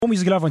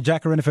Music Love van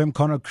Jacker NFM,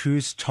 Connor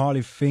Cruise,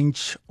 Charlie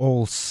Finch,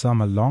 all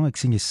summer long. Ek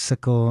sien jy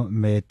sukkel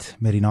met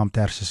die naam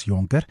Tertius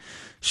Jonker.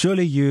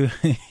 Surely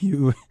if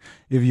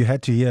you had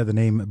to hear the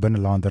name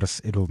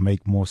Binnelanders, it will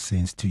make more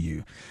sense to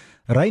you.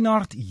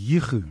 Reinhard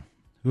Hugo,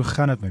 hoe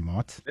gaan dit my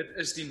maat? Dit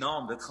is die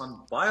naam, dit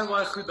gaan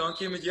baie goed,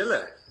 dankie met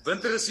julle.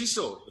 Winter is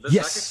hierso, dit is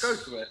lekker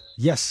koud hoor.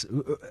 Yes,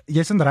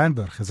 jy's in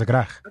Randburg, is ek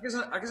reg? Ek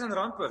is in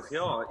Randburg,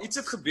 ja. Iets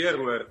het gebeur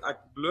hoor. Ek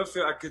beloof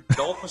jou, ek het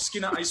dalk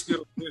miskien 'n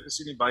ysbeer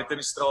gesien hier buite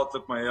in die straat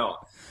op my ja.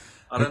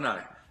 I don't know.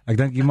 Ek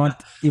dink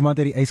iemand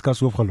het die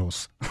yskas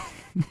oopgelos.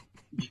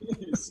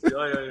 Yes,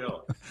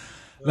 ja.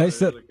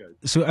 Luister,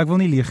 so ek wil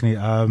nie lieg nie.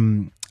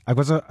 Ek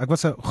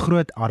was 'n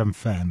groot Adam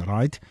fan,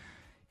 right?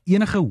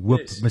 Enige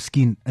hoop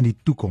miskien in die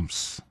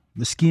toekoms.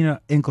 Miskien 'n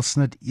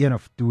enkelsnit 1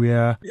 of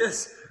 2.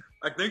 Yes.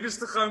 Ek dink dit is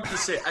te gou om te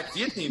sê. Ek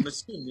weet nie,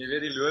 miskien, jy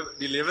weet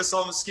die lewe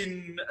sal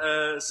miskien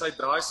sy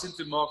draai sien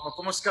toe maak, maar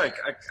kom ons kyk.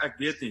 Ek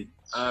weet nie.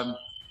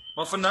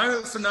 Maar vir nou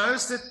is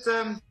dit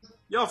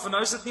vir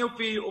nou is dit nie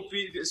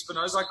vir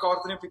nou is daai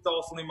kaarte nie op die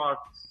tafel nie, maar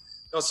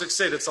ja, so ek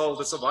sê dit sal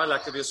baie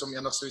lekker wees om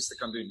eendag so iets te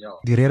kan doen, ja.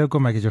 Die rede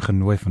hoekom ek het jou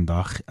genooi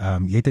vandag,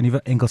 jy het 'n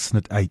nuwe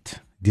enkelsnit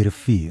uit, Die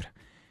Rivier.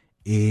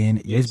 En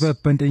jy's by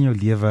 'n punt in jou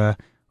lewe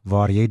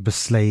waar jy het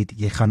besluit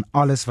jy gaan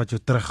alles wat jou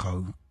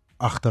terughou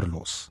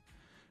agterlos.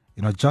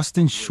 You know, just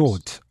in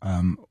short,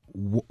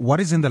 what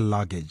is in the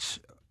luggage?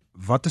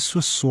 Wat is so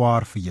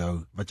swaar vir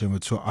jou wat jy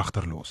moet so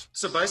agterlos?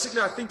 So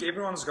basically, I think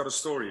everyone's got a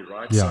story,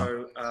 right? Ja.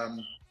 So,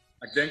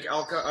 ek dink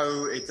elke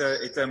ou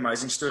het 'n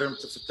amazing story om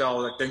te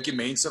vertel. Ek dink die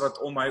mense wat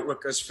om my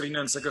ook is, vriende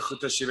en sulke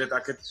goedes, jy weet,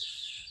 ek het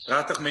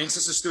regtig mense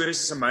se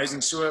stories is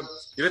amazing. So,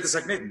 jy weet, as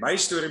ek net my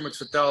storie moet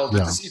vertel,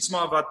 dit is iets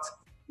maar wat,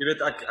 jy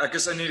weet, ek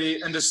is in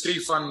hierdie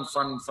industrie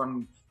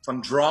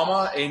van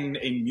drama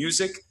en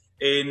music.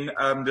 En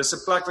dis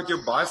 'n plek wat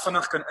jou baie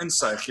vinnig kan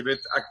insuig. Jy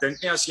weet, ek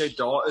dink nie as jy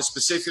daar is,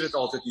 besef jy dit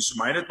altyd nie. So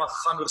myne het maar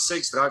gegaan oor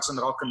seks, drugs en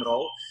rock and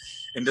roll.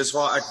 En dis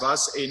waar ek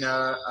was en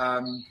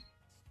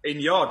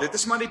ja, dit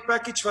is maar die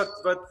package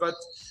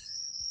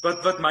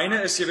wat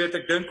myne is, jy weet.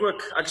 Ek dink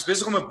ook ek is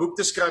besig om 'n boek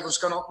te skryf. Ons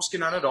kan ook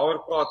miskien nou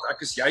daaroor praat.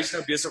 Ek is juist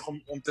nou besig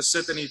om te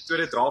sit en die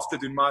tweede draft te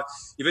doen, maar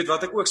jy weet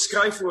wat ek ook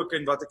skryf ook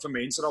en wat ek vir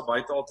mense daar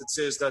buite altyd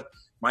sê is dat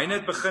myne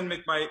het begin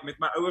met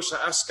my ouers se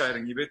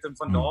egskeiding, jy weet, en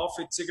van daar af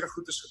het sekere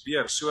goedes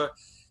gebeur. So,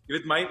 jy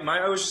weet, my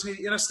ouers is nie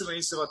die enigste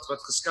mense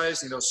wat geskei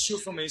is nie. Daar's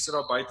soveel mense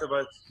daar buite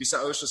wie se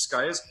ouers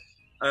geskei is.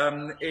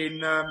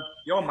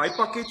 Ja, my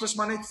pakket was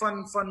maar net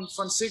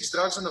van seks,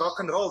 drugs en rock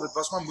and roll. Dit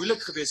was maar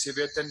moeilik geweest, jy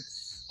weet, en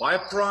baie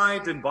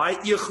pride en baie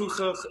ego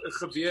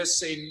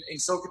gewees en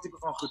sulke tipe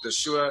van goedes.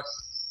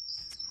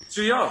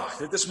 So ja,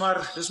 dis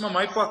maar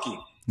my pakkie.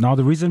 Now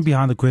the reason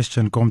behind the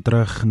question kom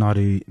terug na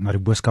die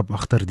boodskap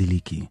agter die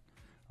liedjie.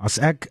 As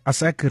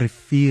ek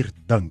rivier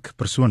dink,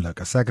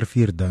 persoonlik,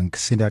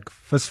 sien ek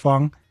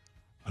visvang,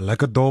 'n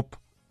lekker dop,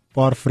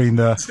 paar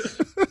vriende.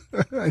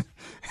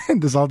 En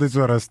dis altyd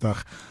so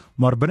rustig.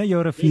 Maar binne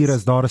jou rivier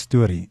is daar 'n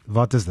storie.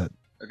 Wat is dit?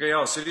 Okay,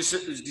 ja, so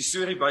die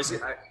storie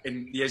basies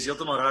en jy is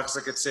heeltemal reg as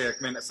ek dit sê.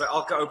 Ek meen vir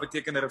elke ou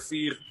beteken 'n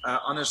rivier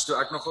anders toe.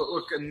 Ek nog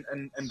ook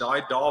in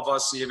daai dae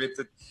was, jy weet,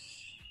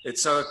 het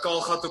sou 'n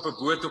kaalgat op 'n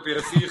boot op die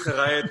rivier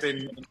gery het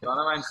en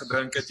brandewyn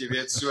gedrink het, jy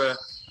weet, so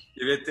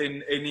jy weet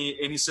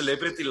en die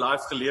celebrity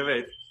life gelewe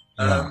het.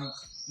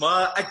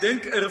 Maar ek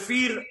dink 'n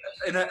rivier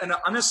in 'n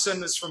ander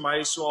sin is vir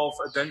my so half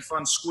 'n ding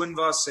van skoon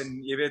was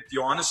en jy weet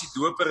Johannes die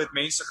Doper het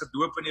mense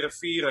gedoop in die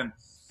rivier en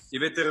jy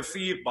weet 'n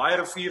rivier, baie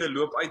riviere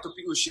loop uit op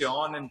die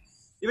oseaan en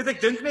jy weet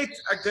ek dink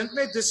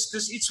net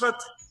dis iets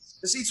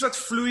wat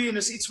vloei en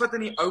dis iets wat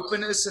in die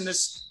open is en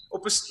is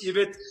op 'n jy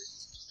weet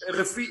 'n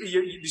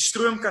rivier die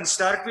stroom kan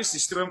sterk wees, die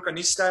stroom kan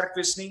nie sterk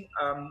wees nie.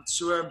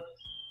 So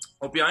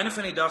op die einde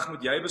van die dag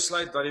moet jy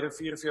besluit wat die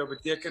rivier vir jou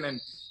beteken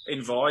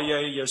en waar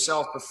jy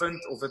jouself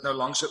bevind, of dit nou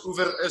langs 'n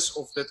oewer is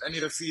of dit in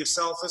die rivier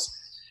self is.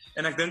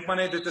 En ek dink maar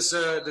net dit is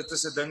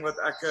 'n ding wat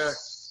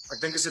ek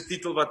dink is 'n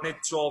titel wat net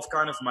so half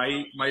kind of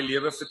my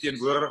lewe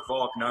verteenwoordig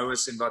waar ek nou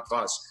is en wat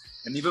was.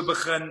 'n Nuwe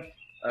begin,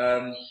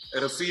 'n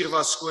rivier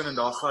was skoon en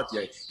daar gat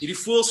jy. Hierdie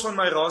voëls van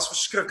my raas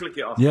verskriklik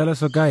hier af. Ja,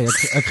 dis okay.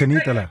 Ek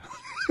geniet hulle.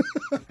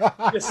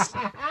 Yes.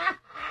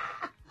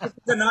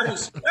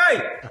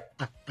 Hey!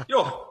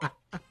 Jo.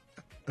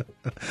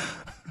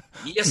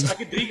 Yes, ek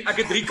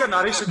het drie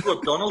kanaries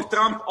gekoop. Donald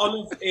Trump,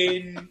 Olive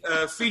en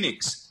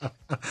Phoenix.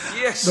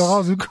 Yes.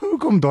 Hoe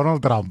kom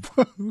Donald Trump?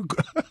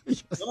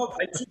 Ja,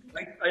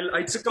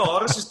 hy het sulke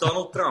hare soos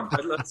Donald Trump.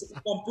 Hy laat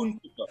sulke pompoen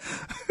koop.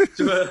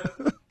 So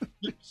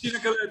sien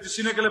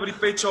ek hulle by die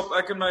pet shop.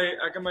 Ek en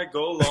my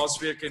girl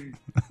laasweek en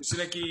sien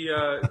ek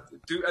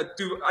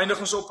toe eindig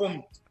ons op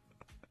om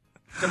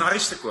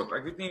kanaries te koop.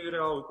 Ek weet nie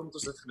hoekom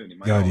ons dit gedoen nie,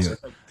 maar ons het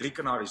 3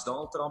 kanaries,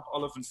 Donald Trump,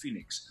 Olive en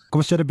Phoenix. Kom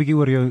ons chat 'n bietjie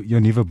oor jou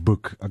nuwe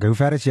boek. Okay, hoe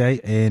ver is jy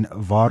en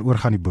waaroor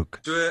gaan die boek?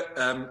 So,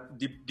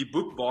 die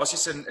boek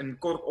basies in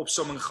kort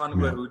opsomming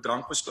gaan oor hoe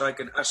drankmisbruik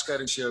en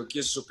egskeidings jou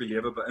keuses op die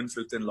lewe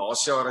beïnvloed. En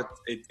laas jaar het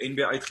NB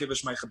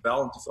Uitgewers my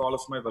gebel en toe vra hulle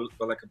vir my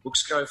wil ek 'n boek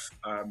skryf.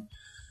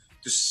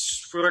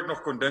 Dus voor ek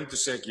nog kon dink, toe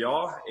sê ek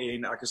ja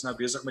en ek is nou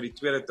besig met die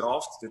tweede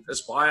draft. Dit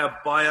is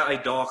baie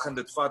uitdagend.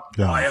 Dit vat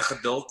baie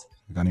geduld.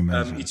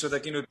 Iets wat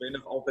ek nie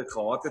noodwendig altyd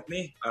gehad het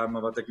nie,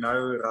 maar wat ek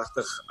nou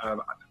regtig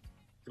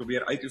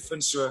probeer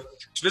uitoefen. So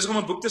ek is besig om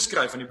 'n boek te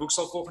skryf en die boek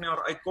sal volgende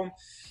jaar uitkom.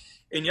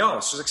 En ja,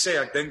 soos ek sê,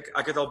 ek dink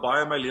ek het al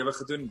baie in my lewe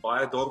gedoen,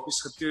 baie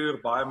dorpies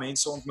getoer, baie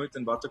mense ontmoet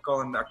en wat ook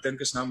al, en ek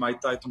dink is nou my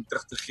tyd om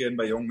terug te gee en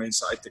by jong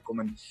mense uit te kom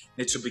en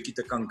net so 'n bietjie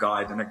te kan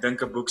guide, en ek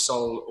dink 'n boek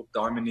sal op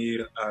daai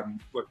manier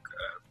ook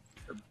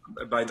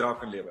 'n bydrae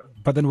kan lewer.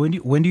 But then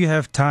when do you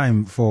have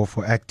time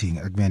for acting?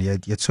 Ek meen jy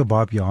het so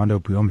baie op jou hande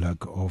op die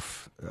oomblik,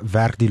 of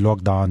werk die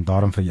lockdown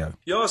daarom vir jou?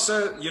 Yeah,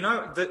 so you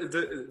know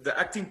the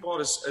acting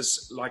part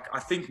is like, I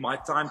think my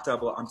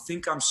timetable.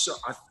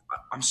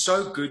 I'm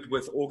so good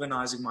with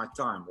organizing my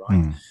time,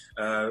 right?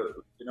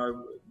 You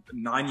know,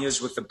 9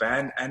 years with the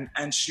band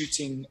and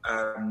shooting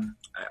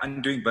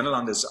and doing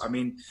Binnelanders. I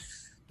mean,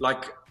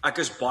 like ek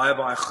is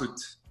baie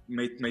goed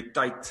met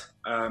tyd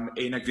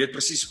en ek weet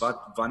presies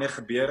wanneer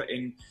gebeur,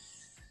 en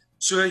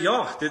so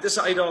ja, dit is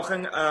 'n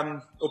uitdaging.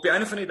 Op die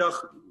einde van die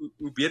dag,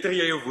 hoe beter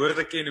jy jou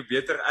woorde ken, hoe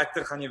beter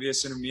actor gaan jy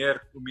wees en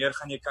hoe meer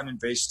gaan jy kan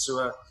invest. So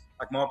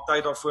ek maak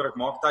tyd daarvoor, ek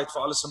maak tyd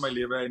vir alles in my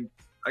lewe, en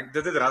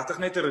dit het regtig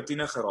net 'n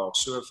rotine geraak.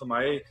 So vir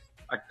my,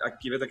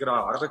 ek jy weet, ek het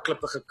daai harde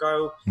klippe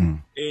gekou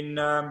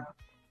en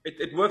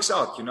it works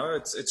out, you know,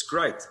 it's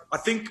great. I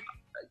think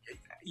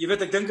jy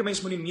weet, ek dink 'n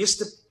mens moet die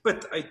meeste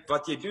put uit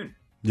wat jy doen.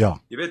 Ja.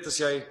 Jy weet, as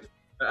jy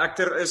 'n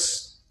actor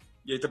is,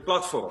 jy het 'n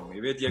platform,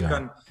 jy weet,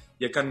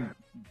 jy kan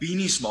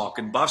beanies maak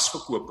en bars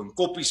verkoop en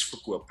koppies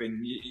verkoop,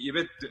 en jy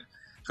weet,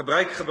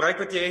 gebruik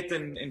wat jy het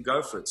en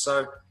go for it.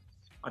 So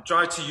I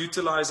try to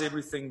utilize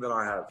everything that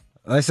I have.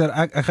 Luister,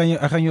 ek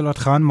gaan jou laat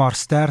gaan, maar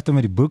sterkte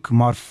met die boek.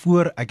 Maar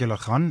voor ek jou laat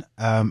gaan,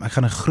 ek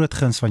gaan 'n groot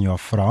guns van jou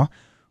vra.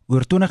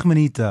 Oor 20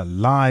 minute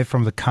live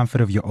from the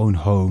comfort of your own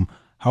home.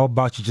 How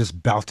about you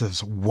just belt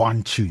us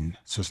one tune?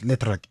 Soos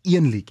letterlik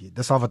een liedjie.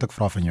 Dis al wat ek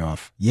vra van jou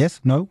af. Yes,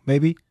 no,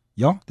 maybe?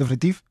 Ja,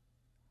 definitief.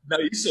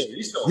 Nou,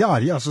 hierso.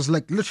 Ja, soos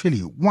like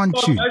literally one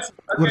tune.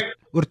 Okay.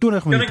 Oor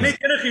 20 minute. Kan ek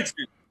net enigiets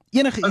doen?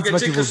 Enige iets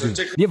wat jy wil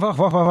doen. Nee,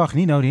 wag,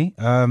 nie nou nie.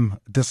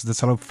 Dit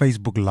sal op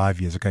Facebook live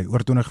wees. Okay,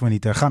 oor 20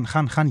 minute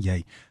gaan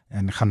jy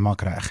en gaan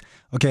maak reg.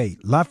 Okay,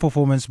 live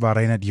performance by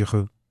Reina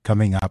Diogo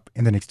coming up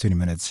in the next 20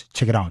 minutes.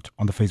 Check it out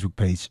on the Facebook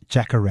page,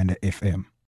 Jacaranda FM.